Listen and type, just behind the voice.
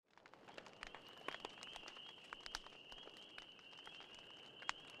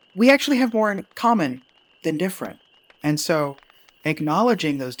we actually have more in common than different. And so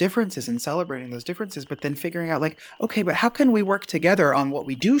acknowledging those differences and celebrating those differences, but then figuring out like, okay, but how can we work together on what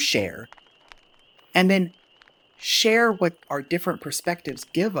we do share and then share what our different perspectives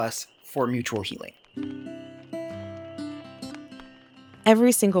give us for mutual healing?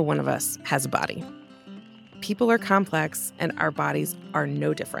 Every single one of us has a body. People are complex, and our bodies are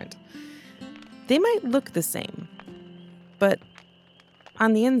no different. They might look the same, but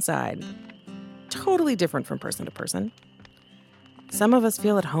on the inside, totally different from person to person. Some of us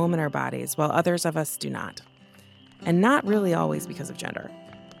feel at home in our bodies, while others of us do not. And not really always because of gender.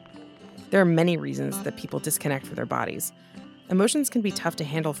 There are many reasons that people disconnect with their bodies. Emotions can be tough to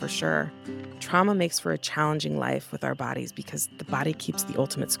handle for sure. Trauma makes for a challenging life with our bodies because the body keeps the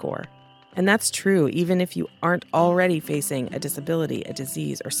ultimate score. And that's true even if you aren't already facing a disability, a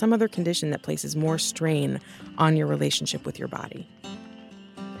disease, or some other condition that places more strain on your relationship with your body.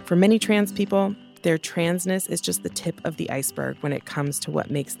 For many trans people, their transness is just the tip of the iceberg when it comes to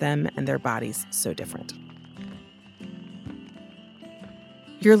what makes them and their bodies so different.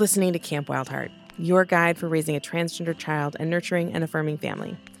 You're listening to Camp Wild Heart, your guide for raising a transgender child and nurturing an affirming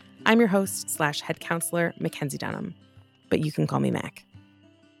family. I'm your host / head counselor, Mackenzie Dunham, but you can call me Mac.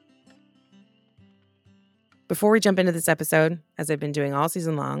 Before we jump into this episode, as I've been doing all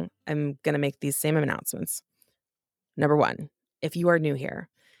season long, I'm going to make these same announcements. Number 1, if you are new here,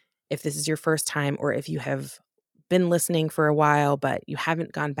 if this is your first time, or if you have been listening for a while but you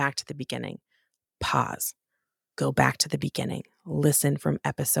haven't gone back to the beginning, pause. Go back to the beginning. Listen from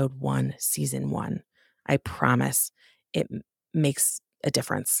episode 1, season 1. I promise it makes a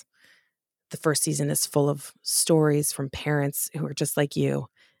difference. The first season is full of stories from parents who are just like you,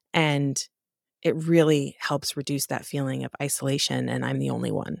 and it really helps reduce that feeling of isolation and I'm the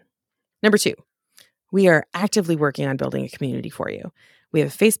only one. Number 2, we are actively working on building a community for you. We have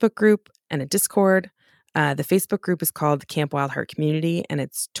a Facebook group and a Discord. The Facebook group is called Camp Wild Heart Community, and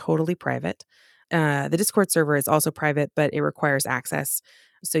it's totally private. The Discord server is also private, but it requires access.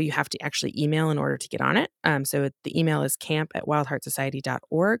 So you have to actually email in order to get on it. So the email is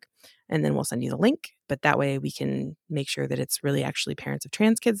camp@wildheartsociety.org, and then we'll send you the link. But that way we can make sure that it's really actually parents of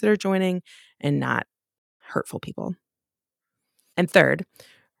trans kids that are joining and not hurtful people. And third,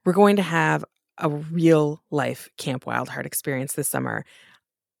 we're going to have a real life Camp Wild Heart experience this summer.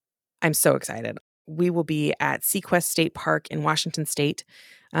 I'm so excited. We will be at Sequest State Park in Washington State.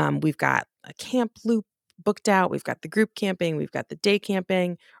 We've got a camp loop booked out. We've got the group camping. We've got the day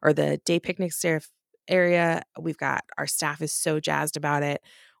camping or the day picnic area. We've got our staff is so jazzed about it,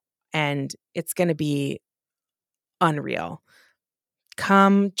 and it's going to be unreal.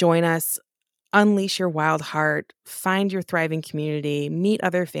 Come join us. Unleash your wild heart, find your thriving community, meet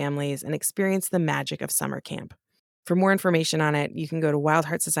other families, and experience the magic of summer camp. For more information on it, you can go to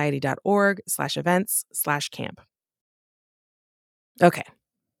wildheartsociety.org/events/camp. Okay.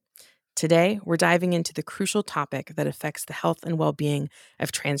 Today, we're diving into the crucial topic that affects the health and well-being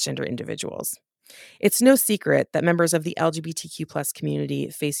of transgender individuals. It's no secret that members of the LGBTQ+ community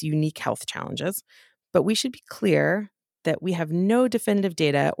face unique health challenges, but we should be clear that we have no definitive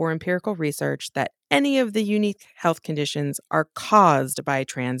data or empirical research that any of the unique health conditions are caused by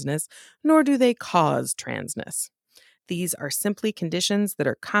transness, nor do they cause transness. These are simply conditions that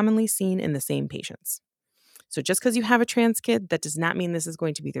are commonly seen in the same patients. So just because you have a trans kid, that does not mean this is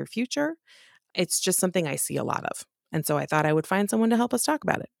going to be their future. It's just something I see a lot of. And so I thought I would find someone to help us talk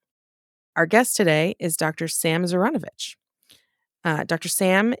about it. Our guest today is Dr. Sam Zoranovich. Dr.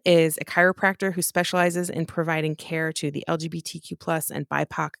 Sam is a chiropractor who specializes in providing care to the LGBTQ+ and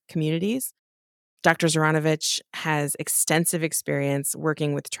BIPOC communities. Dr. Zoranovich has extensive experience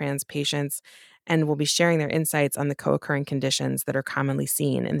working with trans patients and will be sharing their insights on the co-occurring conditions that are commonly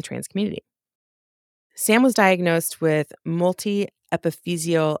seen in the trans community. Sam was diagnosed with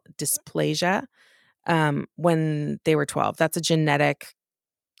multi-epiphyseal dysplasia when they were 12. That's a genetic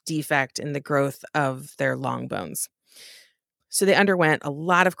defect in the growth of their long bones. So they underwent a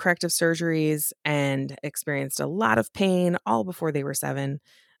lot of corrective surgeries and experienced a lot of pain all before they were 7.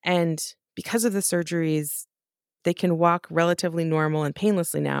 And because of the surgeries, they can walk relatively normal and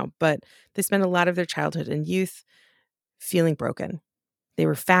painlessly now, but they spent a lot of their childhood and youth feeling broken. They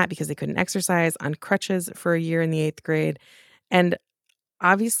were fat because they couldn't exercise, on crutches for a year in the 8th grade, and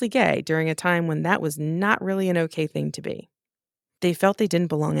obviously gay during a time when that was not really an okay thing to be. They felt they didn't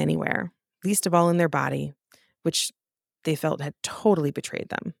belong anywhere, least of all in their body, which they felt had totally betrayed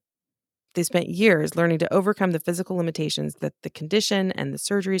them. They spent years learning to overcome the physical limitations that the condition and the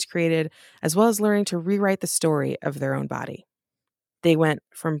surgeries created, as well as learning to rewrite the story of their own body. They went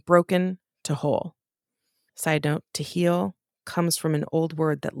from broken to whole. Side note, to heal comes from an old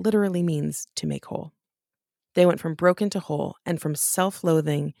word that literally means to make whole. They went from broken to whole and from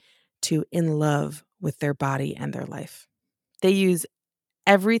self-loathing to in love with their body and their life. They use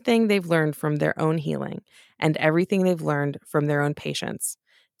everything they've learned from their own healing and everything they've learned from their own patients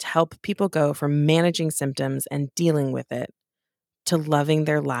to help people go from managing symptoms and dealing with it to loving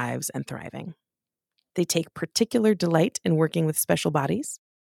their lives and thriving. They take particular delight in working with special bodies.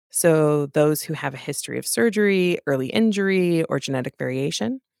 So, those who have a history of surgery, early injury, or genetic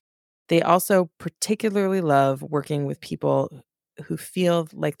variation. They also particularly love working with people who feel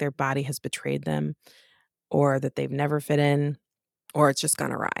like their body has betrayed them or that they've never fit in or it's just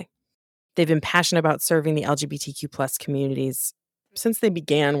gone awry. They've been passionate about serving the LGBTQ plus communities since they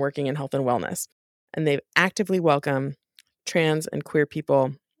began working in health and wellness, and they've actively welcomed trans and queer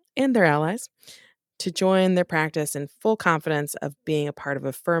people and their allies to join their practice in full confidence of being a part of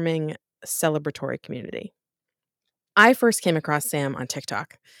affirming, celebratory community. I first came across Sam on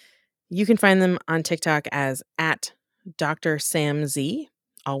TikTok. You can find them on TikTok as at Dr. Sam Z,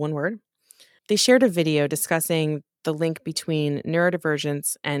 all one word. They shared a video discussing the link between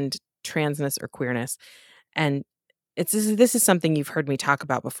neurodivergence and transness or queerness. And this is something you've heard me talk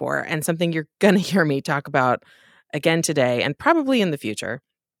about before and something you're going to hear me talk about again today and probably in the future.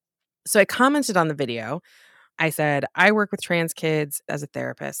 So I commented on the video. I said, I work with trans kids as a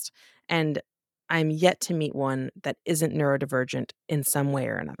therapist, and I'm yet to meet one that isn't neurodivergent in some way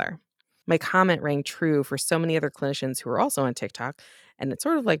or another. My comment rang true for so many other clinicians who are also on TikTok, and it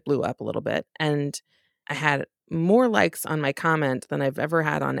sort of like blew up a little bit. And I had more likes on my comment than I've ever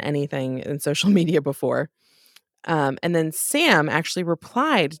had on anything in social media before. And then Sam actually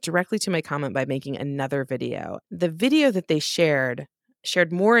replied directly to my comment by making another video. The video that they shared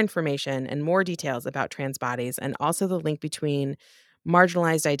more information and more details about trans bodies and also the link between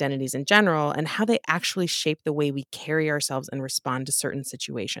marginalized identities in general and how they actually shape the way we carry ourselves and respond to certain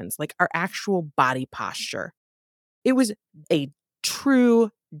situations, like our actual body posture. It was a true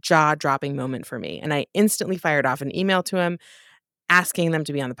jaw-dropping moment for me, and I instantly fired off an email to him asking them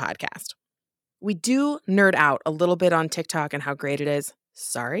to be on the podcast. We do nerd out a little bit on TikTok and how great it is.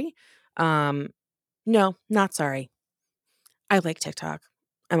 Sorry. No, not sorry. I like TikTok.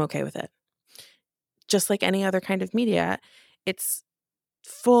 I'm okay with it. Just like any other kind of media, it's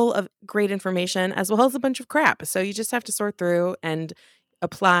full of great information as well as a bunch of crap. So you just have to sort through and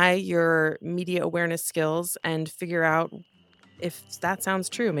apply your media awareness skills and figure out if that sounds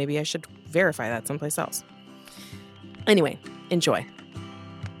true. Maybe I should verify that someplace else. Anyway, enjoy.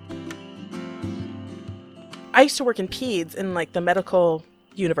 I used to work in peds in like the medical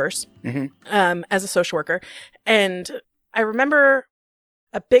universe as a social worker. And I remember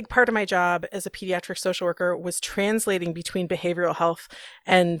a big part of my job as a pediatric social worker was translating between behavioral health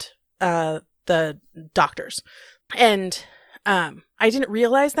and the doctors. And I didn't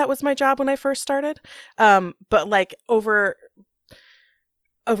realize that was my job when I first started. But like over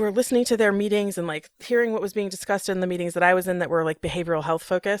listening to their meetings and like hearing what was being discussed in the meetings that I was in that were like behavioral health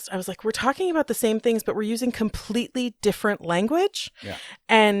focused, I was like, we're talking about the same things, but we're using completely different language. Yeah.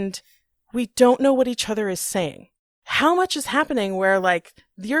 And we don't know what each other is saying. How much is happening where like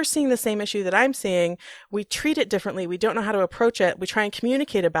you're seeing the same issue that I'm seeing, we treat it differently, we don't know how to approach it, we try and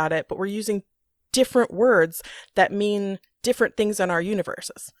communicate about it, but we're using different words that mean different things in our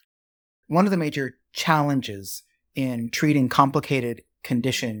universes. One of the major challenges in treating complicated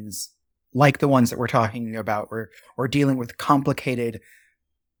conditions like the ones that we're talking about or dealing with complicated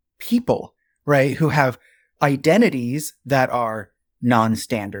people, right, who have identities that are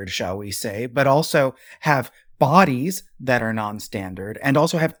non-standard, shall we say, but also have bodies that are non-standard and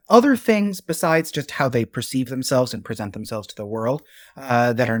also have other things besides just how they perceive themselves and present themselves to the world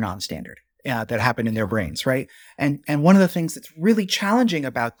that are non-standard. That happen in their brains, right? And one of the things that's really challenging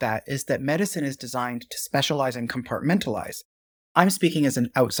about that is that medicine is designed to specialize and compartmentalize. I'm speaking as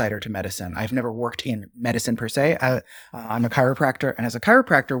an outsider to medicine. I've never worked in medicine per se. I'm a chiropractor, and as a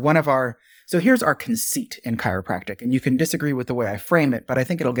chiropractor, so here's our conceit in chiropractic, and you can disagree with the way I frame it, but I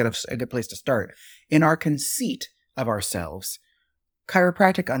think it'll get us a good place to start. In our conceit of ourselves,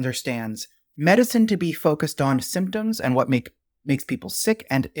 chiropractic understands medicine to be focused on symptoms and what makes people sick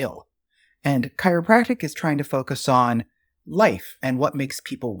and ill. And chiropractic is trying to focus on life and what makes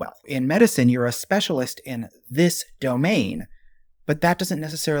people well. In medicine, you're a specialist in this domain, but that doesn't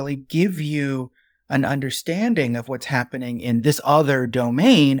necessarily give you an understanding of what's happening in this other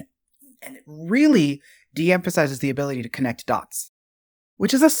domain. And it really de-emphasizes the ability to connect dots,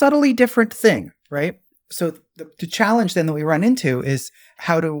 which is a subtly different thing, right? So the challenge then that we run into is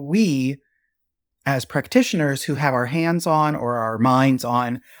how do we, as practitioners who have our hands on or our minds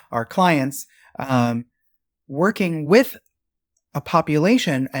on our clients, working with a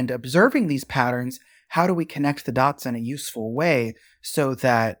population and observing these patterns, how do we connect the dots in a useful way so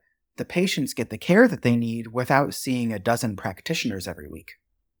that the patients get the care that they need without seeing a dozen practitioners every week?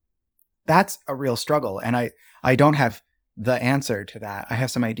 That's a real struggle. And I don't have the answer to that. I have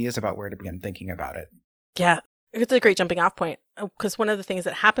some ideas about where to begin thinking about it. Yeah, it's a great jumping off point, because one of the things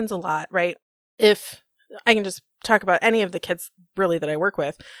that happens a lot, right? If I can just talk about any of the kids really that I work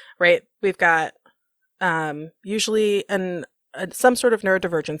with, right? We've got usually some sort of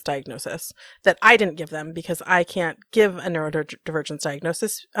neurodivergence diagnosis that I didn't give them because I can't give a neurodivergence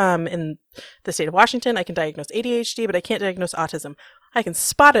diagnosis. In the state of Washington, I can diagnose ADHD, but I can't diagnose autism. I can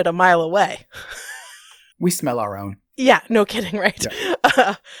spot it a mile away. We smell our own. Yeah, no kidding, right?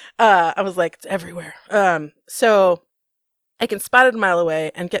 Yeah. I was like, it's everywhere. So I can spot it a mile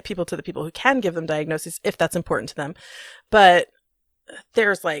away and get people to the people who can give them diagnoses if that's important to them. But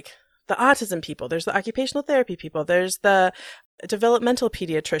there's like the autism people, there's the occupational therapy people, there's the developmental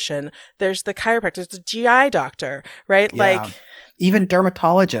pediatrician, there's the chiropractor, there's the GI doctor, right? Yeah. Like even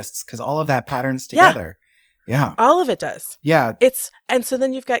dermatologists, because all of that patterns together. Yeah. All of it does. Yeah. And so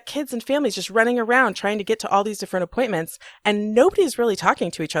then you've got kids and families just running around trying to get to all these different appointments, and nobody's really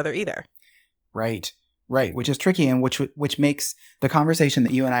talking to each other either. Right. Right. Which is tricky, and which makes the conversation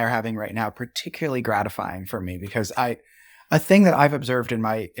that you and I are having right now particularly gratifying for me, because a thing that I've observed in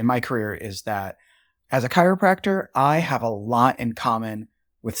my career is that as a chiropractor, I have a lot in common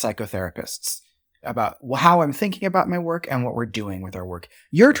with psychotherapists about how I'm thinking about my work and what we're doing with our work.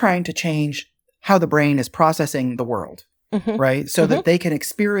 You're trying to change how the brain is processing the world, right? So that they can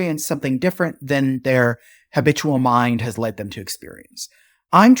experience something different than their habitual mind has led them to experience.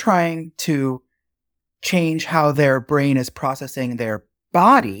 I'm trying to change how their brain is processing their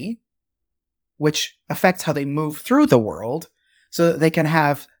body, which affects how they move through the world, so that they can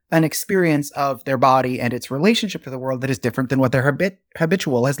have an experience of their body and its relationship to the world that is different than what their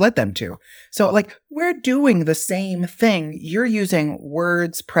habitual has led them to. So like, we're doing the same thing. You're using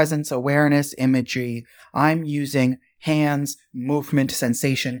words, presence, awareness, imagery. I'm using hands, movement,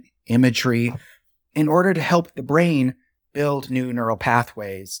 sensation, imagery in order to help the brain build new neural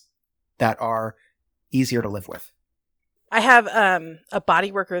pathways that are easier to live with. I have a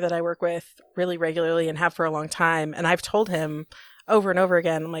body worker that I work with really regularly and have for a long time. And I've told him over and over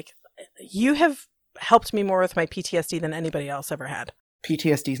again, I'm like, you have helped me more with my PTSD than anybody else ever had.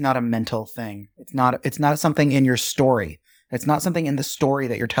 PTSD is not a mental thing. It's not something in your story. It's not something in the story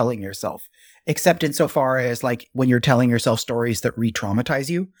that you're telling yourself, except insofar as like when you're telling yourself stories that re-traumatize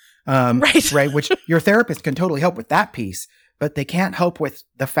you. Right. Which your therapist can totally help with that piece, but they can't help with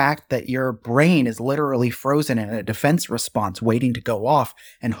the fact that your brain is literally frozen in a defense response, waiting to go off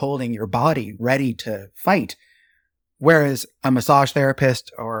and holding your body ready to fight. Whereas a massage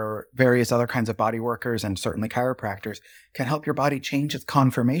therapist or various other kinds of body workers, and certainly chiropractors, can help your body change its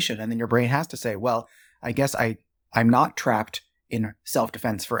conformation. And then your brain has to say, well, I guess I'm not trapped in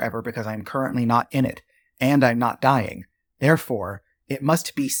self-defense forever because I'm currently not in it and I'm not dying. Therefore, it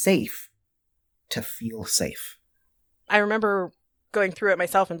must be safe to feel safe. I remember going through it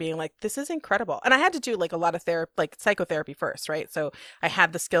myself and being like, this is incredible. And I had to do like a lot of psychotherapy first, right? So I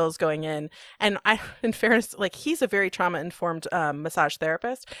had the skills going in, and in fairness, like he's a very trauma-informed massage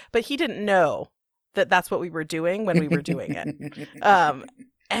therapist, but he didn't know that that's what we were doing when we were doing it.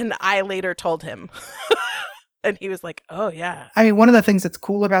 And I later told him and he was like, oh yeah. I mean, one of the things that's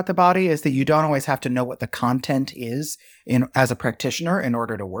cool about the body is that you don't always have to know what the content is as a practitioner in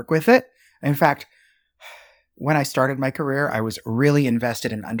order to work with it. In fact, when I started my career, I was really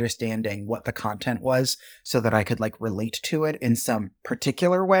invested in understanding what the content was so that I could like relate to it in some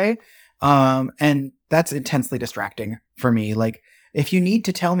particular way. And that's intensely distracting for me. Like, if you need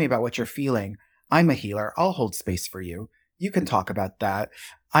to tell me about what you're feeling, I'm a healer. I'll hold space for you. You can talk about that.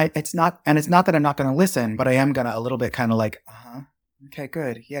 It's not that I'm not going to listen, but I am going to a little bit kind of like, okay,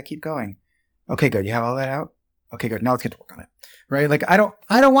 good. Yeah, keep going. Okay, good. You have all that out? Okay, good. Now let's get to work on it. Right? Like, I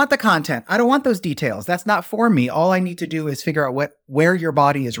don't want the content. I don't want those details. That's not for me. All I need to do is figure out where your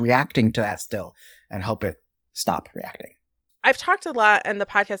body is reacting to that still and help it stop reacting. I've talked a lot in the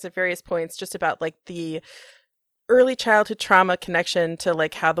podcast at various points just about like the early childhood trauma connection to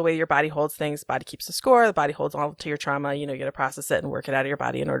like how the way your body holds things. Body keeps the score. The body holds all to your trauma. You know, you got to process it and work it out of your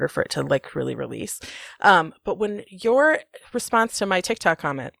body in order for it to like really release. But when your response to my TikTok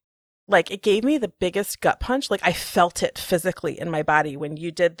comment, like, it gave me the biggest gut punch. Like, I felt it physically in my body when you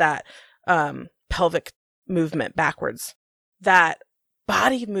did that pelvic movement backwards. That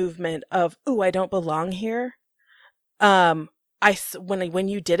body movement of, ooh, I don't belong here. when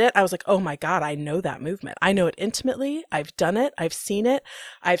you did it, I was like, oh my God, I know that movement. I know it intimately. I've done it. I've seen it.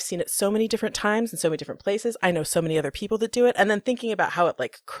 I've seen it so many different times in so many different places. I know so many other people that do it. And then thinking about how it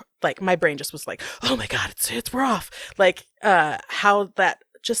like my brain just was like, oh my God, we're off. Like, how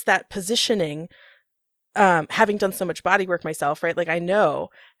that positioning, having done so much body work myself, right? Like I know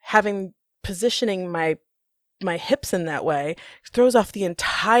positioning my hips in that way throws off the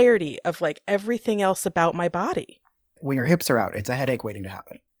entirety of like everything else about my body. When your hips are out, it's a headache waiting to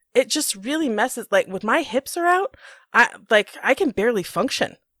happen. It just really messes, like with my hips are out, I can barely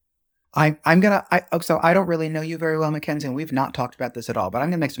function. So I don't really know you very well, Mackenzie, and we've not talked about this at all, but I'm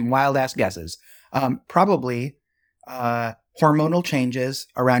going to make some wild ass guesses. Probably hormonal changes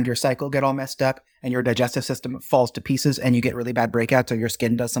around your cycle get all messed up and your digestive system falls to pieces and you get really bad breakouts or your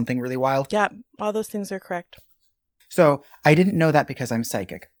skin does something really wild. Yeah, all those things are correct. So I didn't know that because I'm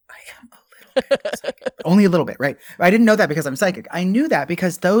psychic. I am a little bit psychic. Only a little bit, right? I didn't know that because I'm psychic. I knew that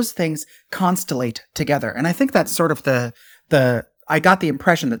because those things constellate together. And I think that's sort of I got the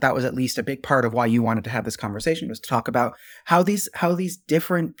impression that was at least a big part of why you wanted to have this conversation, was to talk about how these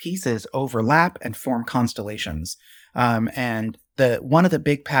different pieces overlap and form constellations. And one of the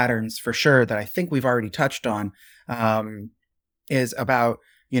big patterns for sure that I think we've already touched on, is about,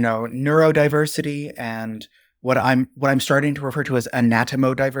 neurodiversity and what I'm starting to refer to as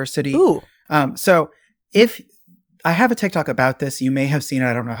anatomodiversity. Ooh. So if I have a TikTok about this, you may have seen it.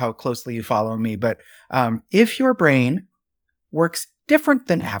 I don't know how closely you follow me, but if your brain works different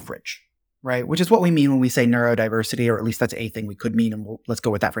than average, right? Which is what we mean when we say neurodiversity, or at least that's a thing we could mean, and let's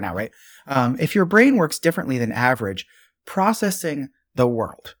go with that for now, right? If your brain works differently than average, processing the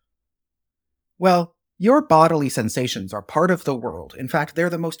world, well, your bodily sensations are part of the world. In fact, they're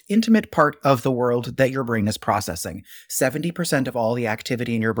the most intimate part of the world that your brain is processing. 70% of all the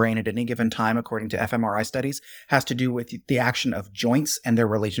activity in your brain at any given time, according to fMRI studies, has to do with the action of joints and their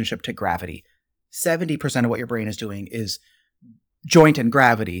relationship to gravity. 70% of what your brain is doing is joint and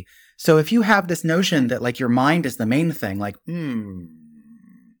gravity. So if you have this notion that like your mind is the main thing, like, I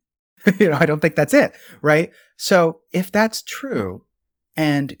don't think that's it, right? So if that's true,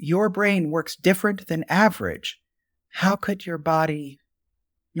 and your brain works different than average, how could your body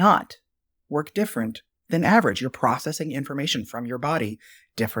not work different than average? You're processing information from your body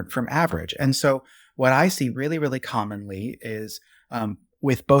different from average. And so what I see really, really commonly is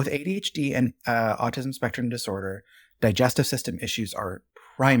with both ADHD and autism spectrum disorder, digestive system issues are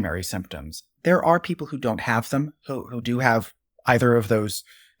primary symptoms. There are people who don't have them, who do have either of those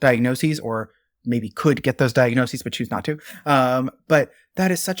diagnoses, or maybe could get those diagnoses but choose not to. But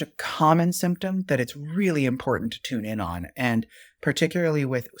that is such a common symptom that it's really important to tune in on. And particularly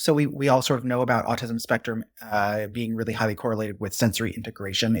so we all sort of know about autism spectrum being really highly correlated with sensory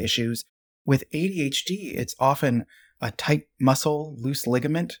integration issues. With ADHD, it's often a tight muscle, loose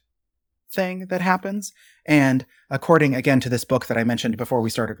ligament thing that happens. And according, again, to this book that I mentioned before we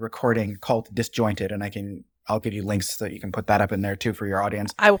started recording called Disjointed, and I'll give you links so that you can put that up in there too for your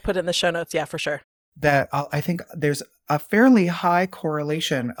audience. I will put it in the show notes. Yeah, for sure. That I think there's a fairly high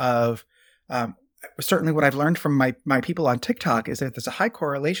correlation of, certainly what I've learned from my people on TikTok is that there's a high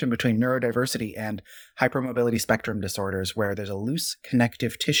correlation between neurodiversity and hypermobility spectrum disorders, where there's a loose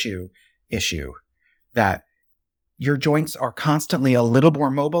connective tissue issue that your joints are constantly a little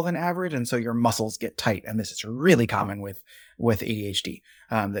more mobile than average, and so your muscles get tight. And this is really common with ADHD.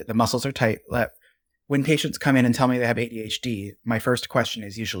 The muscles are tight. When patients come in and tell me they have ADHD, my first question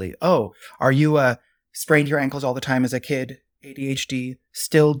is usually, "Oh, are you sprained your ankles all the time as a kid? ADHD,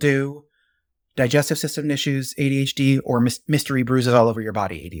 still do, digestive system issues, ADHD, or mystery bruises all over your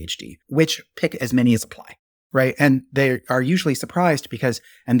body, ADHD?" Which, pick as many as apply, right? And they are usually surprised because,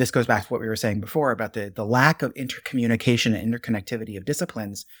 and this goes back to what we were saying before about the lack of intercommunication and interconnectivity of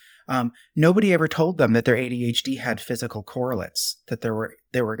disciplines. Nobody ever told them that their ADHD had physical correlates, that there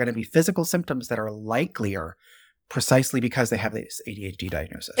were going to be physical symptoms that are likelier precisely because they have this ADHD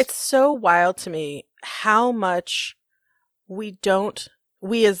diagnosis. It's so wild to me how much we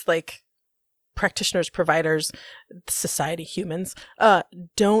as like practitioners, providers, society, humans,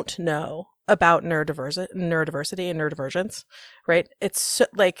 don't know about neurodiversity and neurodivergence, right? It's so,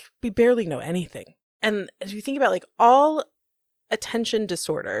 like we barely know anything. And as you think about like all attention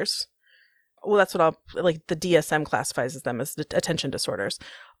disorders, well, that's what the DSM classifies them as attention disorders,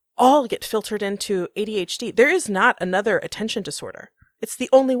 all get filtered into ADHD. There is not another attention disorder. It's the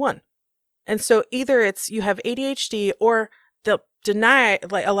only one. And so either it's you have ADHD, or they'll deny,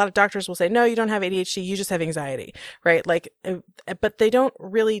 like a lot of doctors will say, no, you don't have ADHD, you just have anxiety, right? Like, but they don't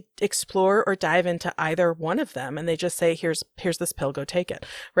really explore or dive into either one of them. And they just say, here's this pill, go take it,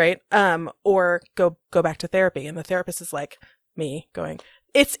 right? Or go back to therapy. And the therapist is like, me going,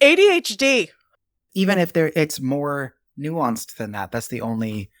 it's ADHD. Even if it's more nuanced than that, that's the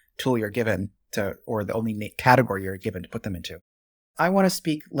only tool you're given to, or the only category you're given to put them into. I want to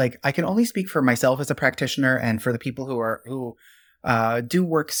speak, like, I can only speak for myself as a practitioner and for the people who do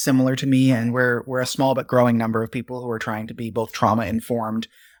work similar to me. And we're a small but growing number of people who are trying to be both trauma informed,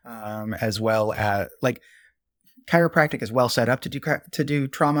 as well as, like, chiropractic is well set up to do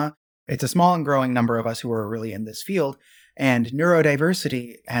trauma. It's a small and growing number of us who are really in this field. And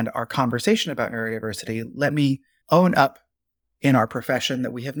neurodiversity and our conversation about neurodiversity, let me own up in our profession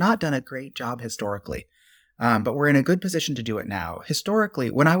that we have not done a great job historically. But we're in a good position to do it now. Historically,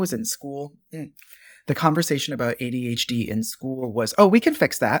 when I was in school, the conversation about ADHD in school was, oh, we can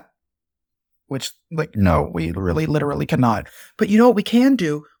fix that. Which, like, no, we really literally cannot. But you know what we can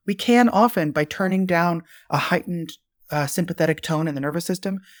do? We can often, by turning down a heightened sympathetic tone in the nervous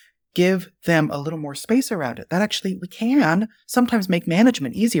system, give them a little more space around it. That actually, we can sometimes make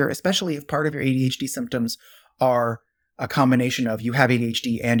management easier, especially if part of your ADHD symptoms are a combination of you have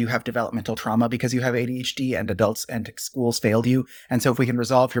ADHD and you have developmental trauma because you have ADHD and adults and schools failed you. And so if we can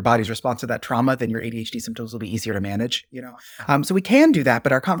resolve your body's response to that trauma, then your ADHD symptoms will be easier to manage, you know? So we can do that,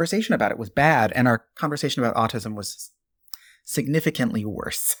 but our conversation about it was bad. And our conversation about autism was significantly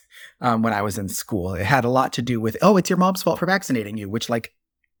worse when I was in school. It had a lot to do with, oh, it's your mom's fault for vaccinating you, which, like,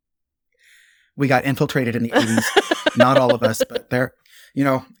 we got infiltrated in the 80s. Not all of us, but there, you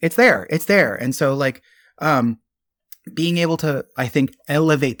know, it's there. And so, like, being able to, I think,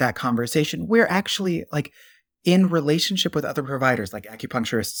 elevate that conversation, we're actually, like, in relationship with other providers, like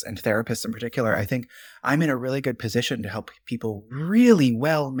acupuncturists and therapists in particular, I think I'm in a really good position to help people really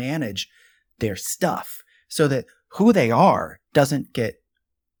well manage their stuff so that who they are doesn't get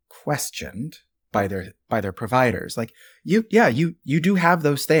questioned by their providers. Like, you do have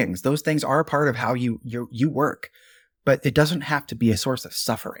those things. Those things are a part of how you work, but it doesn't have to be a source of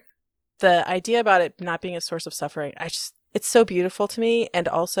suffering. The idea about it not being a source of suffering, it's so beautiful to me. And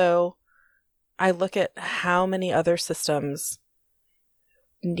also, I look at how many other systems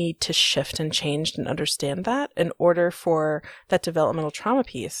need to shift and change and understand that in order for that developmental trauma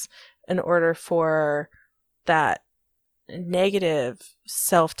piece, in order for that negative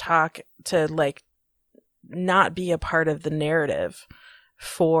self-talk to, like, not be a part of the narrative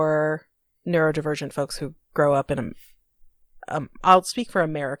for neurodivergent folks who grow up in I'll speak for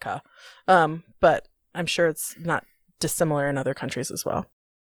America, but I'm sure it's not dissimilar in other countries as well.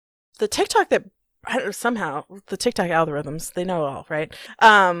 The TikTok somehow, the TikTok algorithms, they know all, right?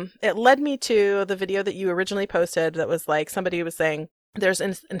 It led me to the video that you originally posted that was like, somebody was saying there's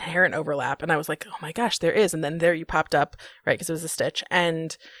an inherent overlap. And I was like, oh my gosh, there is. And then there you popped up, right? Because it was a stitch.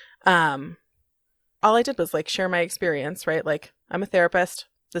 And all I did was, like, share my experience, right? Like, I'm a therapist.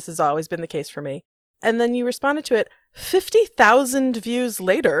 This has always been the case for me. And then you responded to it 50,000 views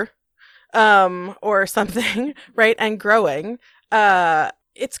later, or something, right? And growing.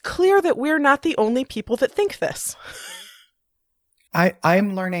 It's clear that we're not the only people that think this.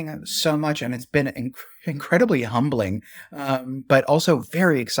 I'm learning so much, and it's been incredibly humbling, but also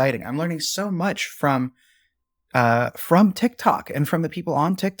very exciting. I'm learning so much from TikTok and from the people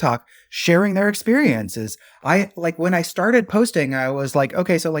on TikTok sharing their experiences. When I started posting, I was like,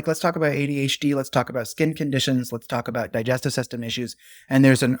 okay, so, like, let's talk about ADHD. Let's talk about skin conditions. Let's talk about digestive system issues. And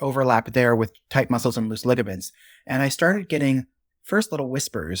there's an overlap there with tight muscles and loose ligaments. And I started getting first little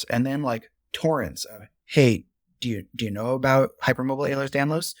whispers and then, like, torrents of, hey, do you know about hypermobile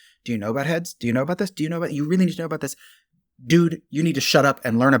Ehlers-Danlos? Do you know about HEDS? Do you know about this? You really need to know about this? Dude, you need to shut up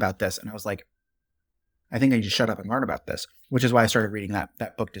and learn about this. And I was like, I think I need to shut up and learn about this, which is why I started reading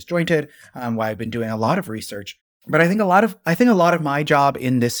that book Disjointed, why I've been doing a lot of research. But I think a lot of my job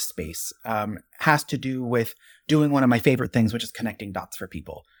in this space has to do with doing one of my favorite things, which is connecting dots for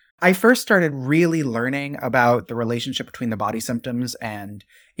people. I first started really learning about the relationship between the body symptoms and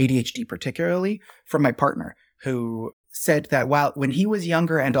ADHD particularly from my partner, who said that when he was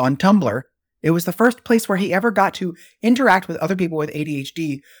younger and on Tumblr, it was the first place where he ever got to interact with other people with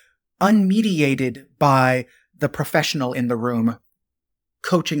ADHD unmediated by the professional in the room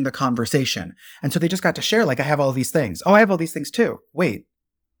coaching the conversation. And so they just got to share, like, I have all these things. Oh, I have all these things too. Wait,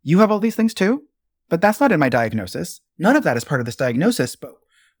 you have all these things too? But that's not in my diagnosis. None of that is part of this diagnosis, but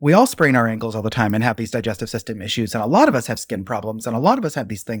we all sprain our ankles all the time and have these digestive system issues. And a lot of us have skin problems and a lot of us have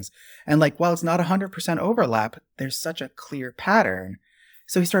these things. And, like, while it's not 100% overlap, there's such a clear pattern.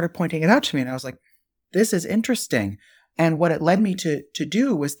 So he started pointing it out to me and I was like, this is interesting. And what it led me to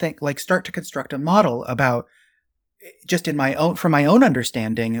do was start to construct a model about, just from my own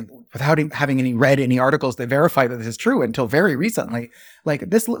understanding, without having read any articles that verify that this is true until very recently, like,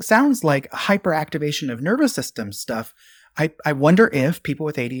 this sounds like hyperactivation of nervous system stuff, I wonder if people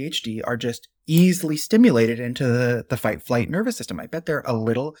with ADHD are just easily stimulated into the fight-flight nervous system. I bet they're a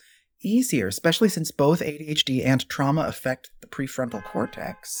little easier, especially since both ADHD and trauma affect the prefrontal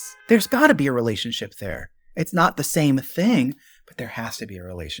cortex. There's got to be a relationship there. It's not the same thing, but there has to be a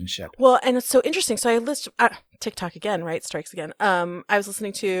relationship. Well, and it's so interesting. So I listened TikTok again, right? Strikes again. I was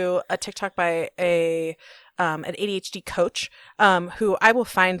listening to a TikTok by an ADHD coach, who I will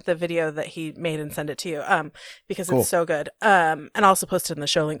find the video that he made and send it to you, because Cool. it's so good. And I'll also post it in the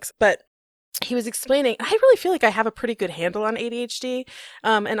show links. But he was explaining, I really feel like I have a pretty good handle on ADHD,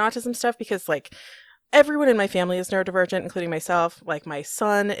 and autism stuff, because like everyone in my family is neurodivergent, including myself. Like my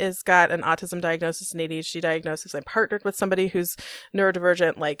son is got an autism diagnosis and ADHD diagnosis. I'm partnered with somebody who's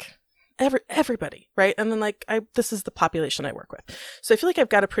neurodivergent, like everybody, right? And then like this is the population I work with. So I feel like I've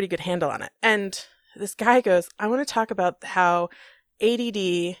got a pretty good handle on it. And this guy goes, I want to talk about how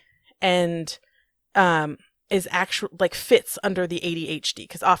ADD and is actually like fits under the ADHD,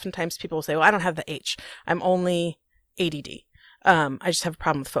 because oftentimes people will say, well, I don't have the H, I'm only ADD. I just have a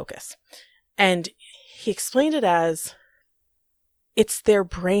problem with focus. And he explained it as it's their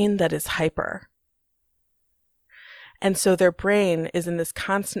brain that is hyper. And so their brain is in this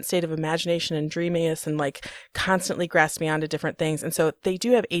constant state of imagination and dreaminess and like constantly grasping onto different things. And so they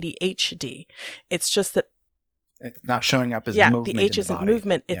do have ADHD. It's just that it's not showing up as movement. The H isn't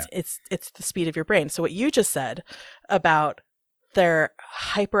movement. It's the speed of your brain. So what you just said about their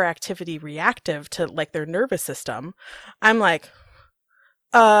hyperactivity reactive to like their nervous system, I'm like,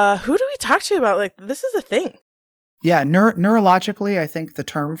 who do we talk to about like this is a thing? Yeah, neurologically, I think the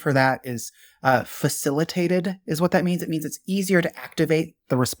term for that is facilitated is what that means. It means it's easier to activate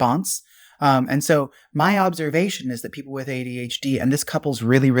the response. And so my observation is that people with ADHD, and this couples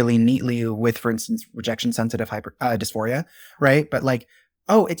really, really neatly with, for instance, rejection-sensitive dysphoria, right? But like,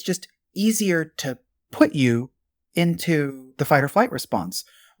 it's just easier to put you into the fight or flight response,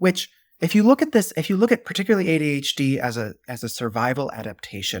 which if you look at particularly ADHD as a survival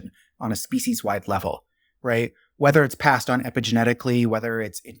adaptation on a species-wide level, right? Whether it's passed on epigenetically, whether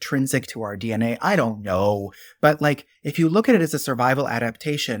it's intrinsic to our DNA, I don't know. But like, if you look at it as a survival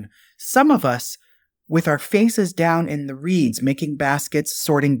adaptation, some of us with our faces down in the reeds, making baskets,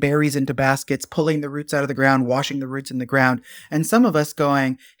 sorting berries into baskets, pulling the roots out of the ground, washing the roots in the ground, and some of us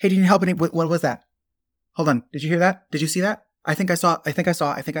going, hey, do you need help? What was that? Hold on. Did you hear that? Did you see that? I think I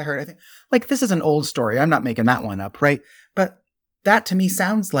heard. Like, this is an old story. I'm not making that one up, right? But that to me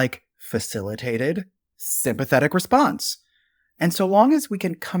sounds like facilitated sympathetic response. And so long as we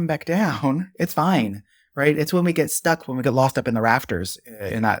can come back down, it's fine, right? It's when we get stuck, when we get lost up in the rafters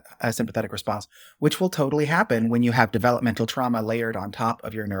in that sympathetic response, which will totally happen when you have developmental trauma layered on top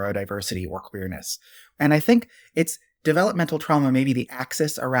of your neurodiversity or queerness. And I think it's developmental trauma, maybe the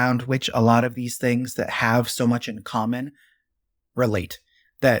axis around which a lot of these things that have so much in common relate.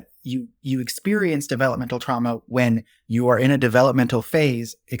 That you experience developmental trauma when you are in a developmental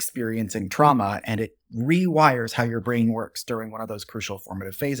phase experiencing trauma, and it rewires how your brain works during one of those crucial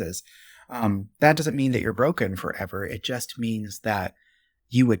formative phases. That doesn't mean that you're broken forever. It just means that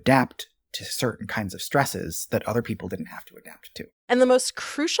you adapt to certain kinds of stresses that other people didn't have to adapt to. And the most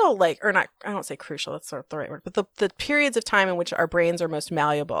crucial, I don't say crucial, that's not the right word, but the periods of time in which our brains are most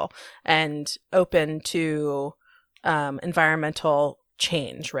malleable and open to environmental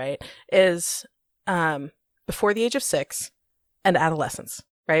change, right, is before the age of 6 and adolescence,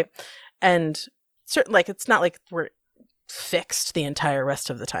 right? And certain, it's not like we're fixed the entire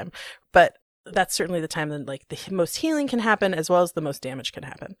rest of the time, but that's certainly the time that the most healing can happen as well as the most damage can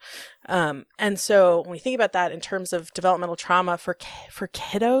happen. And so when we think about that in terms of developmental trauma for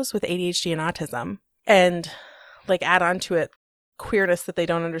kiddos with ADHD and autism, and add on to it queerness that they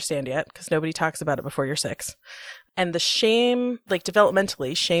don't understand yet because nobody talks about it before you're 6. And the shame,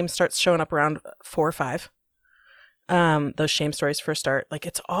 developmentally, shame starts showing up around 4 or 5. Those shame stories first start.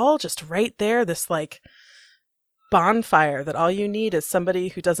 It's all just right there, this bonfire that all you need is somebody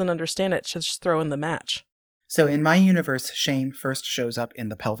who doesn't understand it to just throw in the match. So in my universe, shame first shows up in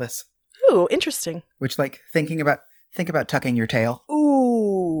the pelvis. Ooh, interesting. Which think about tucking your tail.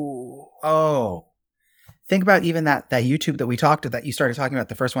 Ooh. Oh. Think about even that YouTube that you started talking about,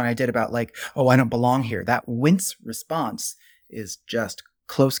 the first one I did about I don't belong here. That wince response is just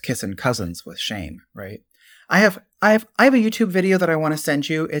close kissing cousins with shame, right? I have a YouTube video that I want to send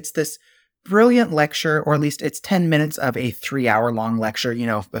you. It's this brilliant lecture, or at least it's 10 minutes of a 3-hour long lecture,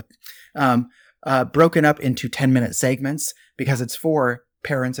 broken up into 10-minute segments because it's for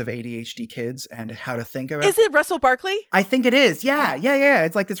parents of ADHD kids and how to think about it. Is it Russell Barkley? I think it is. Yeah.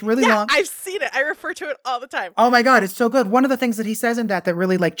 It's this really long. I've seen it. I refer to it all the time. Oh my God, it's so good. One of the things that he says in that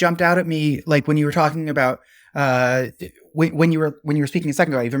really jumped out at me, when you were talking about when you were speaking a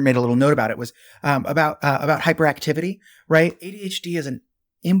second ago, I even made a little note about it, was about hyperactivity, right? ADHD is an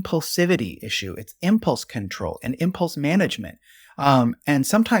impulsivity issue. It's impulse control and impulse management. And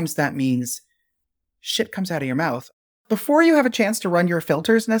sometimes that means shit comes out of your mouth before you have a chance to run your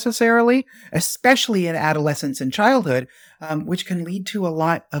filters necessarily, especially in adolescence and childhood, which can lead to a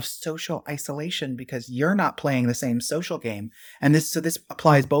lot of social isolation because you're not playing the same social game. And this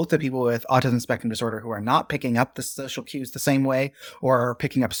applies both to people with autism spectrum disorder who are not picking up the social cues the same way, or are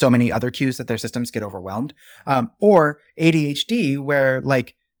picking up so many other cues that their systems get overwhelmed, or ADHD, where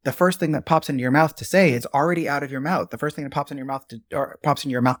like the first thing that pops into your mouth to say is already out of your mouth. The first thing that pops in your mouth or pops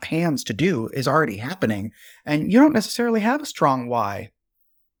in your hands to do is already happening. And you don't necessarily have a strong why.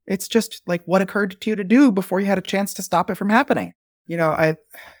 It's just like what occurred to you to do before you had a chance to stop it from happening. I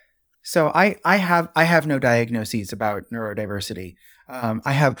have no diagnoses about neurodiversity.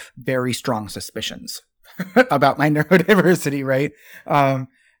 I have very strong suspicions about my neurodiversity, right?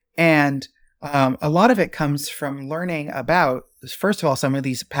 And a lot of it comes from learning about, first of all, some of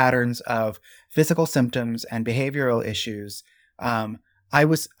these patterns of physical symptoms and behavioral issues. I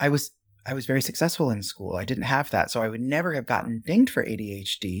was very successful in school. I didn't have that, so I would never have gotten dinged for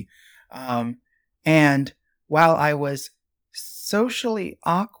ADHD. And while I was socially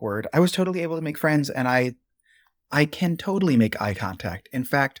awkward, I was totally able to make friends, and I can totally make eye contact. In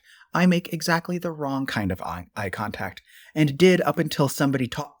fact, I make exactly the wrong kind of eye contact, and did up until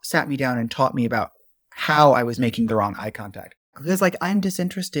somebody sat me down and taught me about how I was making the wrong eye contact. Because like, I'm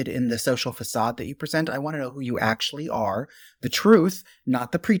disinterested in the social facade that you present. I want to know who you actually are, the truth,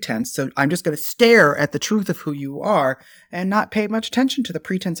 not the pretense. So I'm just going to stare at the truth of who you are and not pay much attention to the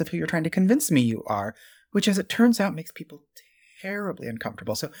pretense of who you're trying to convince me you are, which, as it turns out, makes people terribly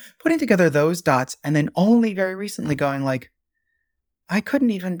uncomfortable. So putting together those dots, and then only very recently going like, I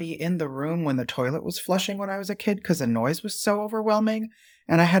couldn't even be in the room when the toilet was flushing when I was a kid because the noise was so overwhelming,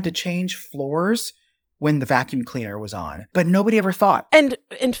 and I had to change floors when the vacuum cleaner was on. But nobody ever thought. And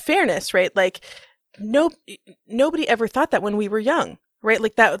in fairness, right? Like, nobody ever thought that when we were young, right?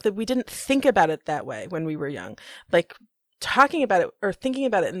 Like that we didn't think about it that way when we were young. Like, talking about it or thinking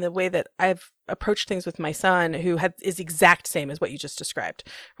about it in the way that I've approached things with my son, who is exact same as what you just described,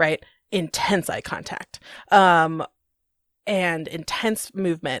 right? Intense eye contact. And intense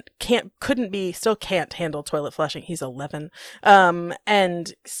movement, still can't handle toilet flushing. He's 11.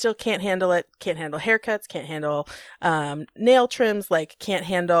 And still can't handle it. Can't handle haircuts, can't handle, nail trims, like can't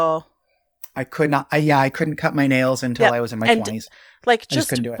handle. I couldn't cut my nails until I was in my 20s. Like,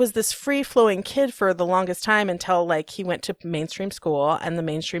 just was this free flowing kid for the longest time until like he went to mainstream school, and the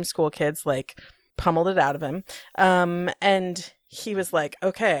mainstream school kids like pummeled it out of him. And he was like,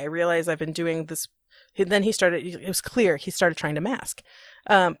 okay, I realize I've been doing this. Then it was clear he started trying to mask.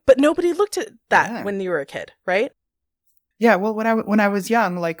 But nobody looked at that when you were a kid, right? Yeah, well, when I was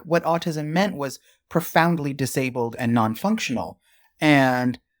young, like, what autism meant was profoundly disabled and non-functional.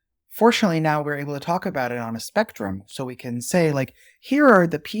 And fortunately now we're able to talk about it on a spectrum. So we can say, like, here are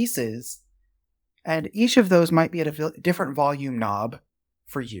the pieces, and each of those might be at a different volume knob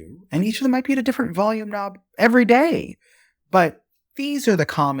for you. And each of them might be at a different volume knob every day. But these are the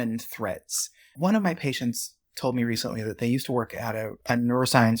common threads. One of my patients told me recently that they used to work at a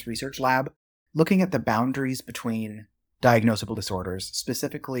neuroscience research lab looking at the boundaries between diagnosable disorders,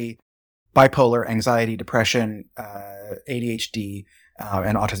 specifically bipolar, anxiety, depression, ADHD,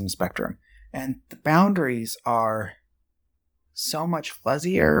 and autism spectrum. And the boundaries are so much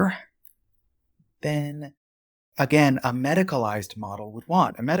fuzzier than, again, a medicalized model would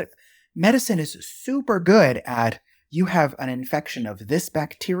want. Medicine is super good at, you have an infection of this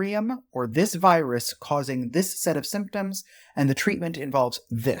bacterium or this virus causing this set of symptoms, and the treatment involves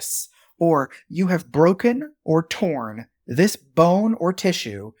this. Or you have broken or torn this bone or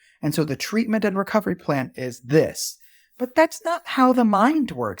tissue, and so the treatment and recovery plan is this. But that's not how the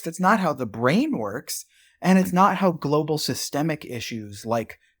mind works. That's not how the brain works. And it's not how global systemic issues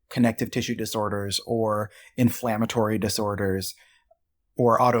like connective tissue disorders or inflammatory disorders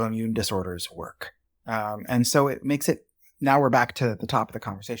or autoimmune disorders work. And so it makes it, now we're back to the top of the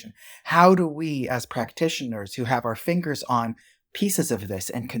conversation. How do we, as practitioners who have our fingers on pieces of this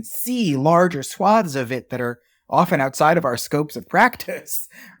and can see larger swaths of it that are often outside of our scopes of practice,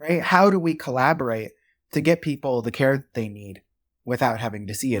 right? How do we collaborate to get people the care they need without having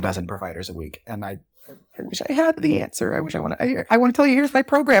to see a dozen providers a week? And I wish I had the answer. I want to tell you, here's my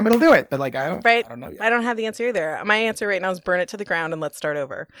program, it'll do it. But like, I don't know yet. I don't have the answer either. My answer right now is burn it to the ground and let's start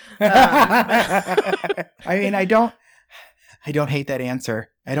over. I mean, I don't hate that answer.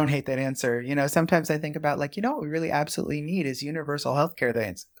 I don't hate that answer. Sometimes I think about like, what we really absolutely need is universal healthcare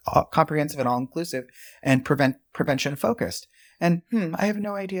that's comprehensive and all inclusive and prevention focused. And I have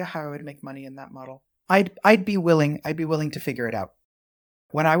no idea how I would make money in that model. I'd be willing to figure it out.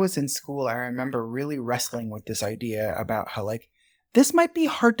 When I was in school, I remember really wrestling with this idea about how like this might be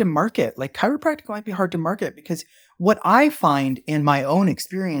hard to market. Like chiropractic might be hard to market because what I find in my own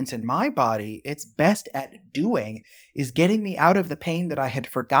experience in my body, it's best at doing is getting me out of the pain that I had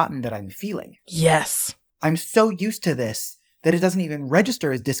forgotten that I'm feeling. Yes. I'm so used to this that it doesn't even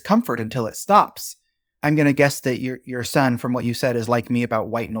register as discomfort until it stops. I'm going to guess that your son, from what you said, is like me about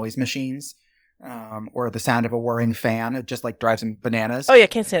white noise machines. Or the sound of a whirring fan. It just like drives him bananas. Oh yeah,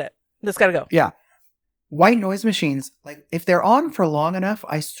 can't stand it. That's gotta go. Yeah. White noise machines, like if they're on for long enough,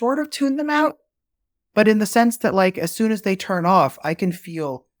 I sort of tune them out. But in the sense that like as soon as they turn off, I can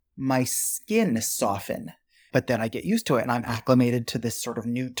feel my skin soften. But then I get used to it and I'm acclimated to this sort of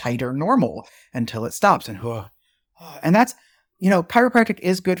new, tighter normal until it stops. And that's, chiropractic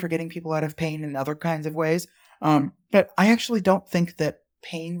is good for getting people out of pain in other kinds of ways. But I actually don't think that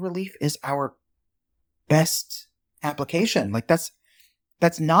pain relief is our best application. Like that's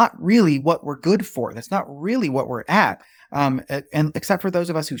not really what we're good for. That's not really what we're at. And except for those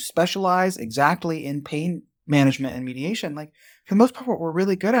of us who specialize exactly in pain management and mediation, like for the most part, what we're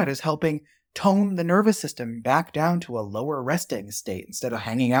really good at is helping tone the nervous system back down to a lower resting state instead of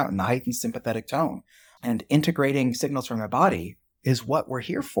hanging out in the heightened sympathetic tone. And integrating signals from the body is what we're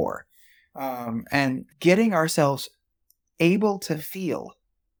here for. And getting ourselves able to feel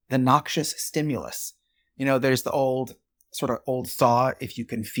the noxious stimulus. There's the old saw, if you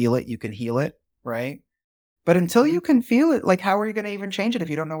can feel it, you can heal it, right? But until you can feel it, like how are you going to even change it if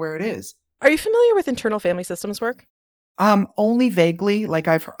you don't know where it is? Are you familiar with internal family systems work? Only vaguely. Like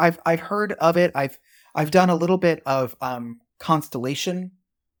I've heard of it. I've done a little bit of constellation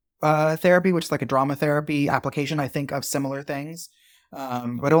therapy, which is like a drama therapy application, I think, of similar things.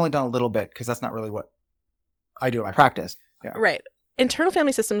 But only done a little bit because that's not really what I do in my practice. Yeah. Right. Internal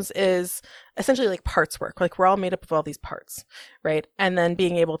family systems is essentially like parts work. Like we're all made up of all these parts, right? And then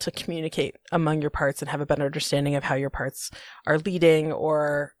being able to communicate among your parts and have a better understanding of how your parts are leading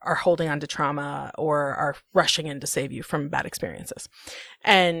or are holding on to trauma or are rushing in to save you from bad experiences.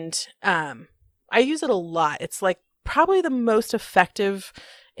 And I use it a lot. It's like probably the most effective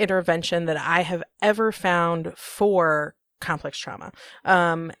intervention that I have ever found for complex trauma.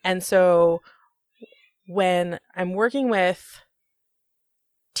 And so when I'm working with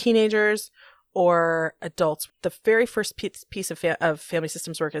teenagers or adults, the very first piece of family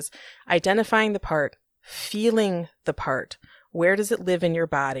systems work is identifying the part, feeling the part. Where does it live in your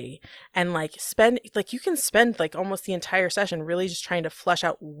body? And you can spend like almost the entire session really just trying to flesh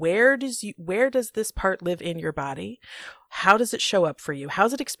out where does this part live in your body? How does it show up for you?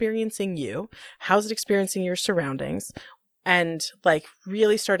 How's it experiencing you? How's it experiencing your surroundings? And like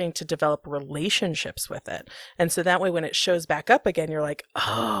really starting to develop relationships with it. And so that way, when it shows back up again, you're like,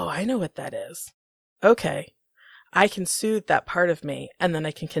 oh, I know what that is. Okay. I can soothe that part of me and then I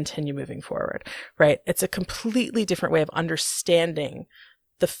can continue moving forward, right? It's a completely different way of understanding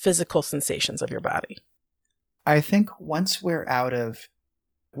the physical sensations of your body. I think once we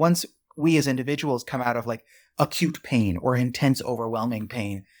as individuals come out of like acute pain or intense, overwhelming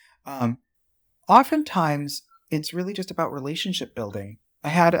pain, oftentimes it's really just about relationship building. I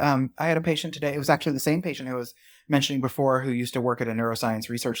had a patient today. It was actually the same patient who I was mentioning before, who used to work at a neuroscience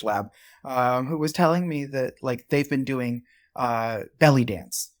research lab, who was telling me that like they've been doing belly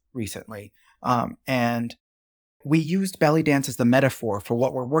dance recently, and we used belly dance as the metaphor for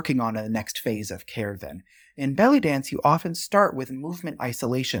what we're working on in the next phase of care. Then in belly dance, you often start with movement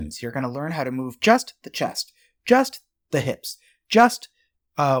isolations. You're going to learn how to move just the chest, just the hips, just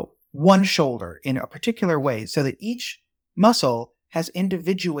one shoulder in a particular way so that each muscle has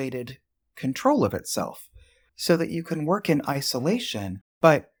individuated control of itself so that you can work in isolation.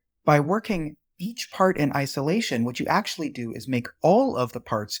 But by working each part in isolation, what you actually do is make all of the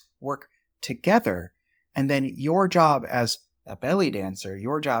parts work together. And then your job as a belly dancer,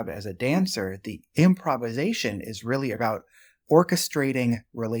 your job as a dancer, the improvisation is really about orchestrating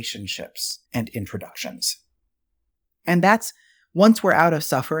relationships and introductions. And that's once we're out of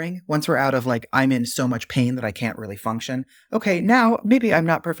suffering, once we're out of like, I'm in so much pain that I can't really function. Okay, now maybe I'm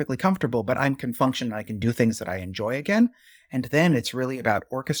not perfectly comfortable, but I can function and I can do things that I enjoy again. And then it's really about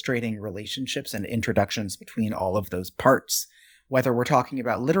orchestrating relationships and introductions between all of those parts. Whether we're talking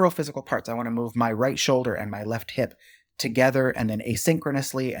about literal physical parts, I want to move my right shoulder and my left hip together and then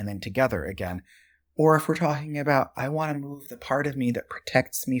asynchronously and then together again. Or if we're talking about, I want to move the part of me that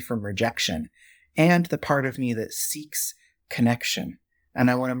protects me from rejection and the part of me that seeks connection.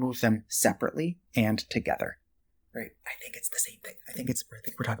 And I want to move them separately and together. Right? I think it's the same thing. I think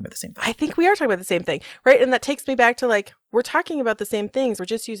we're talking about the same thing. I think we are talking about the same thing, right? And that takes me back to like, we're talking about the same things. We're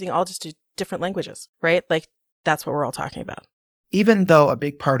just using all just different languages, right? Like, that's what we're all talking about. Even though a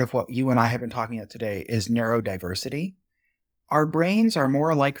big part of what you and I have been talking about today is neurodiversity, our brains are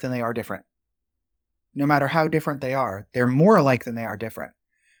more alike than they are different. No matter how different they are, they're more alike than they are different.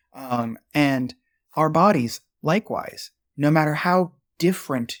 And our bodies, likewise, no matter how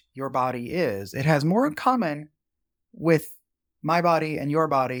different your body is, it has more in common with my body and your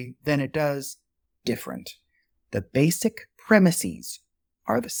body than it does different. The basic premises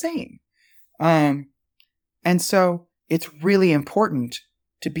are the same. And so it's really important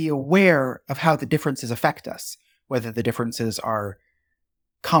to be aware of how the differences affect us, whether the differences are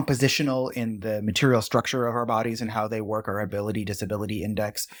compositional in the material structure of our bodies and how they work, our ability disability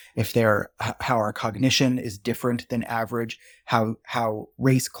index, if they're how our cognition is different than average, how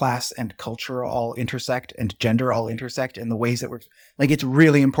race, class, and culture all intersect and gender all intersect in the ways that we're like, it's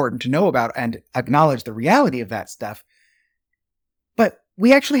really important to know about and acknowledge the reality of that stuff. But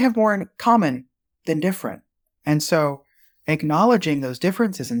we actually have more in common than different. And so acknowledging those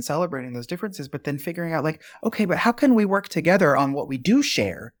differences and celebrating those differences, but then figuring out like, okay, but how can we work together on what we do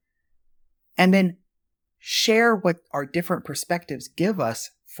share and then share what our different perspectives give us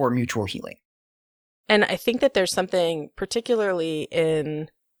for mutual healing? And I think that there's something particularly in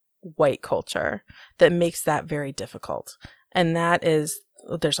white culture that makes that very difficult. And that is,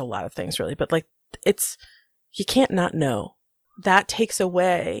 there's a lot of things really, but like you can't not know. That takes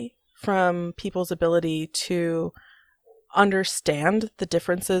away from people's ability to understand the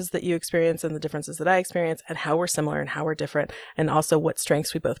differences that you experience and the differences that I experience and how we're similar and how we're different, and also what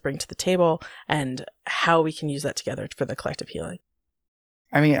strengths we both bring to the table and how we can use that together for the collective healing.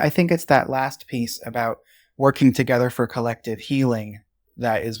 I mean, I think it's that last piece about working together for collective healing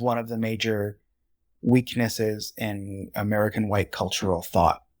that is one of the major weaknesses in American white cultural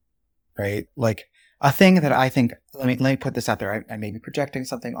thought, right? Like a thing that I think, let me put this out there. I may be projecting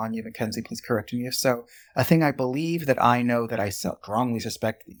something on you, Mackenzie. Please correct me if so. A thing I believe that I know that I strongly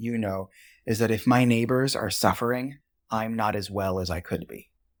suspect that you know is that if my neighbors are suffering, I'm not as well as I could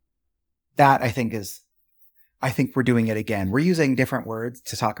be. That I think we're doing it again. We're using different words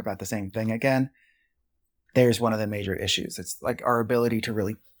to talk about the same thing again. There's one of the major issues. It's like our ability to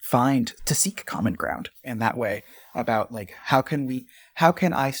really seek common ground in that way about like, how can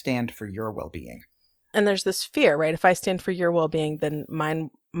I stand for your well-being? And there's this fear, right? If I stand for your well-being, then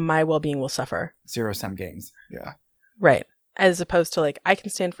my well-being will suffer. Zero-sum games. Yeah. Right. As opposed to like, I can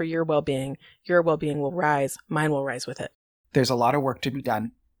stand for your well-being will rise, mine will rise with it. There's a lot of work to be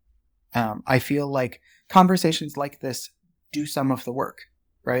done. I feel like conversations like this do some of the work,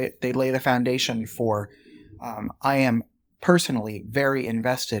 right? They lay the foundation for, I am personally very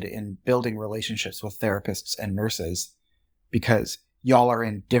invested in building relationships with therapists and nurses because y'all are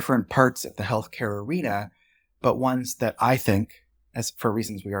in different parts of the healthcare arena, but ones that I think, as for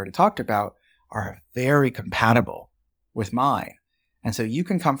reasons we already talked about, are very compatible with mine. And so you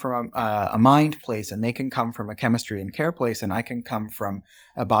can come from a mind place and they can come from a chemistry and care place, and I can come from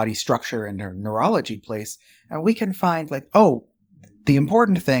a body structure and a neurology place. And we can find like, oh, the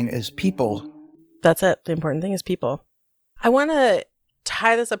important thing is people. That's it. The important thing is people. I want to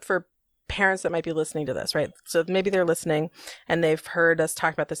tie this up for parents that might be listening to this, right? So maybe they're listening and they've heard us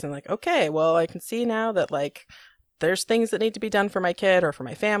talk about this and like, okay, well, I can see now that like there's things that need to be done for my kid or for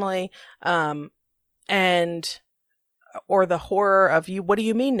my family. Or the horror of what do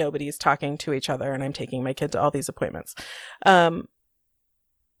you mean nobody's talking to each other and I'm taking my kid to all these appointments? Do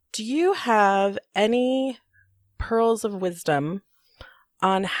you have any pearls of wisdom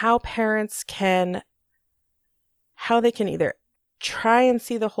on how parents how they can either try and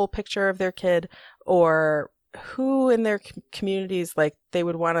see the whole picture of their kid, or who in their communities like they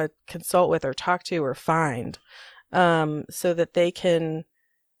would want to consult with or talk to or find, so that they can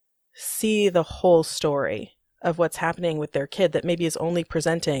see the whole story of what's happening with their kid that maybe is only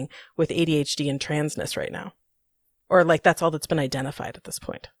presenting with ADHD and transness right now, or like that's all that's been identified at this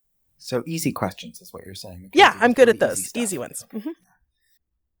point? So easy questions is what you're saying. Yeah, I'm good at those easy ones. Mm-hmm.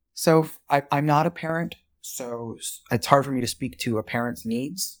 So I'm not a parent, so it's hard for me to speak to a parent's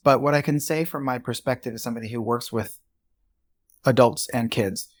needs. But what I can say from my perspective as somebody who works with adults and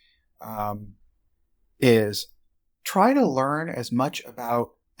kids is try to learn as much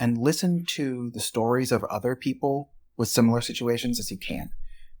about and listen to the stories of other people with similar situations as you can,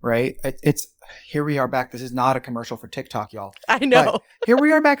 right? It's here we are back. This is not a commercial for TikTok, y'all. I know. But here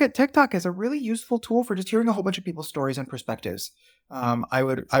we are back at TikTok as a really useful tool for just hearing a whole bunch of people's stories and perspectives. I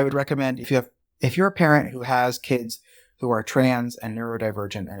would recommend if you're a parent who has kids who are trans and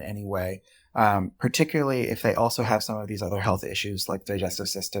neurodivergent in any way, particularly if they also have some of these other health issues like digestive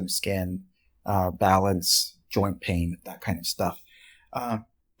system, skin, balance, joint pain, that kind of stuff.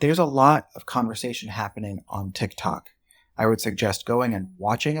 There's a lot of conversation happening on TikTok. I would suggest going and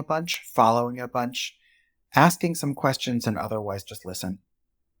watching a bunch, following a bunch, asking some questions, and otherwise just listen.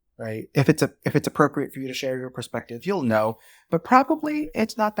 Right? If it's appropriate for you to share your perspective, you'll know, but probably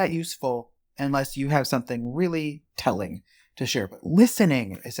it's not that useful unless you have something really telling to share. But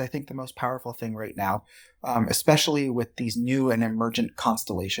listening is, I think, the most powerful thing right now, especially with these new and emergent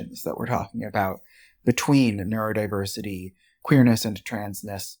constellations that we're talking about between neurodiversity, queerness, and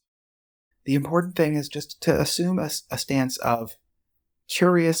transness. The important thing is just to assume a stance of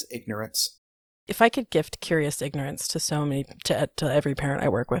curious ignorance. If I could gift curious ignorance to to every parent I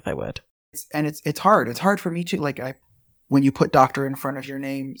work with, I would. It's hard. It's hard for me too. Like when you put doctor in front of your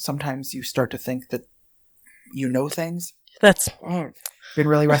name, sometimes you start to think that you know things. Been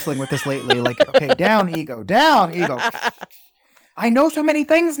really wrestling with this lately. Like, okay, down ego. I know so many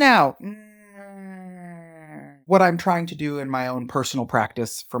things now. What I'm trying to do in my own personal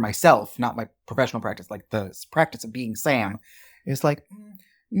practice for myself, not my professional practice, like the practice of being Sam, is like,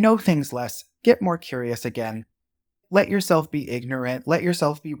 know things less. Get more curious again. Let yourself be ignorant. Let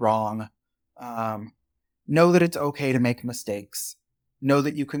yourself be wrong. Know that it's okay to make mistakes. Know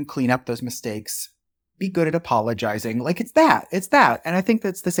that you can clean up those mistakes. Be good at apologizing. Like it's that. And I think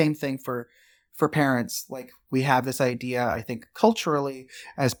that's the same thing for parents. Like we have this idea, I think culturally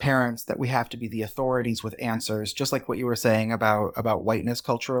as parents, that we have to be the authorities with answers, just like what you were saying about whiteness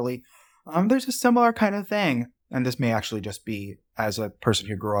culturally. There's a similar kind of thing. And this may actually just be as a person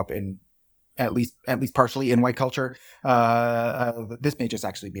who grew up in at least partially in white culture. This may just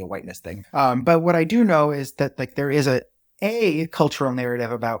actually be a whiteness thing. But what I do know is that like there is a cultural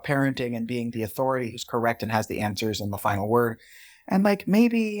narrative about parenting and being the authority who's correct and has the answers and the final word. And like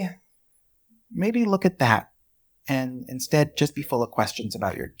maybe look at that and instead just be full of questions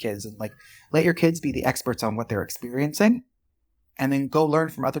about your kids and like let your kids be the experts on what they're experiencing and then go learn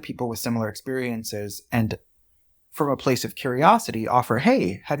from other people with similar experiences and from a place of curiosity, offer,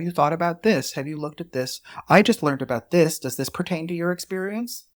 hey, have you thought about this? Have you looked at this? I just learned about this. Does this pertain to your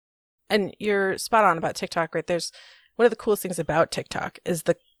experience? And you're spot on about TikTok, right? There's one of the coolest things about TikTok is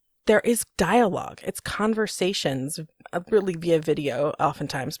there is dialogue. It's conversations, really via video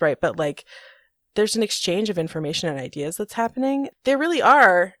oftentimes, right? But like there's an exchange of information and ideas that's happening. There really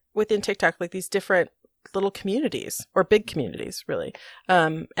are within TikTok like these different little communities or big communities, really.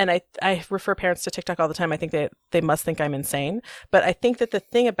 And I refer parents to TikTok all the time. I think they must think I'm insane. But I think that the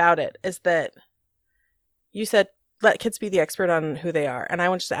thing about it is that you said, let kids be the expert on who they are. And I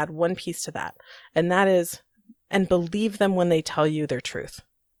want to add one piece to that. And that is, and believe them when they tell you their truth,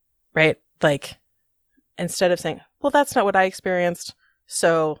 right? Like, instead of saying, well, that's not what I experienced,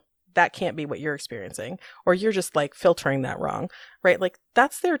 so that can't be what you're experiencing. Or you're just like filtering that wrong, right? Like,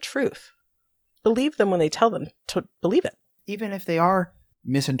 that's their truth. Believe them when they tell them to believe it. Even if they are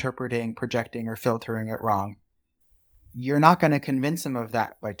misinterpreting, projecting, or filtering it wrong, you're not going to convince them of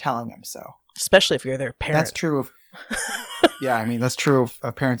that by telling them so. Especially if you're their parent. That's true of, that's true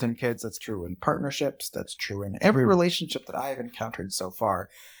of parents and kids. That's true in partnerships. That's true in every relationship that I've encountered so far.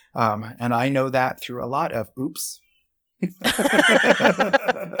 And I know that through a lot of oops.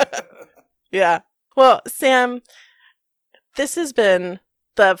 Yeah. Well, Sam, this has been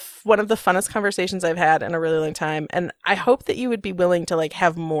one of the funnest conversations I've had in a really long time. And I hope that you would be willing to like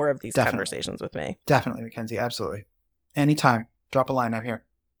have more of these conversations with me. Definitely, Mackenzie. Absolutely. Anytime. Drop a line. I'm here.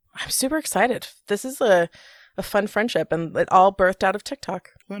 I'm super excited. This is a fun friendship and it all birthed out of TikTok.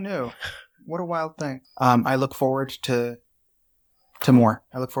 Who knew? What a wild thing. I look forward to more.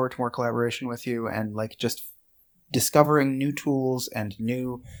 I look forward to more collaboration with you and like just discovering new tools and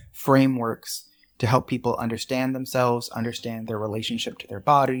new frameworks to help people understand themselves, understand their relationship to their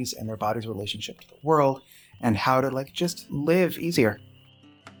bodies and their body's relationship to the world, and how to like just live easier.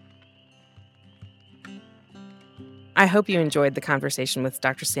 I hope you enjoyed the conversation with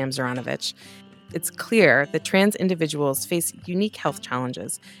Dr. Sam Zoranovich. It's clear that trans individuals face unique health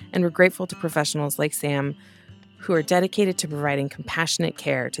challenges, and we're grateful to professionals like Sam who are dedicated to providing compassionate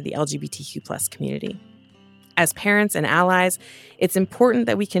care to the LGBTQ+ community. As parents and allies, it's important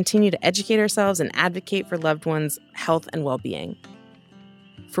that we continue to educate ourselves and advocate for loved ones' health and well-being.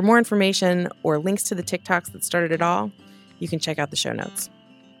 For more information or links to the TikToks that started it all, you can check out the show notes.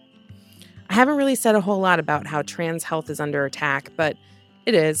 I haven't really said a whole lot about how trans health is under attack, but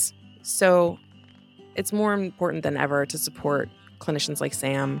it is. So it's more important than ever to support clinicians like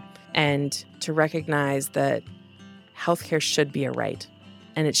Sam and to recognize that healthcare should be a right.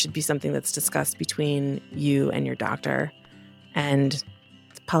 and it should be something that's discussed between you and your doctor. And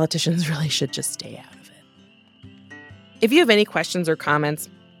politicians really should just stay out of it. If you have any questions or comments,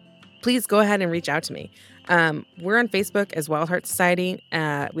 please go ahead and reach out to me. We're on Facebook as Wild Heart Society.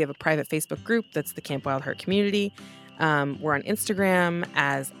 We have a private Facebook group that's the Camp Wild Heart community. We're on Instagram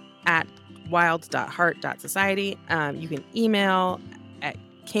as at wild.heart.society. You can email at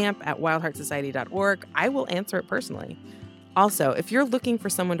camp@wildheartsociety.org. I will answer it personally. Also, if you're looking for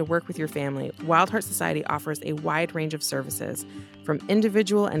someone to work with your family, Wild Heart Society offers a wide range of services, from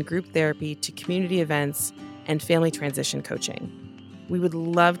individual and group therapy to community events and family transition coaching. We would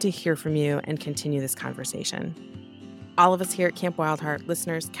love to hear from you and continue this conversation. All of us here at Camp Wild Heart,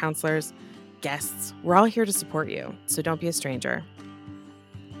 listeners, counselors, guests, we're all here to support you, so don't be a stranger.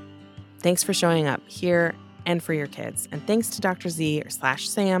 Thanks for showing up here and for your kids. And thanks to Dr.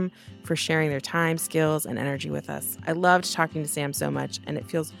 Z/Sam for sharing their time, skills, and energy with us. I loved talking to Sam so much, and it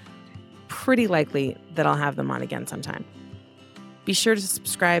feels pretty likely that I'll have them on again sometime. Be sure to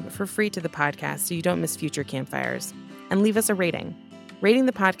subscribe for free to the podcast so you don't miss future campfires, and leave us a rating. Rating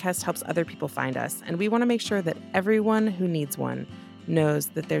the podcast helps other people find us, and we want to make sure that everyone who needs one knows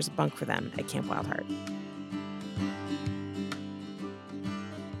that there's a bunk for them at Camp Wild Heart.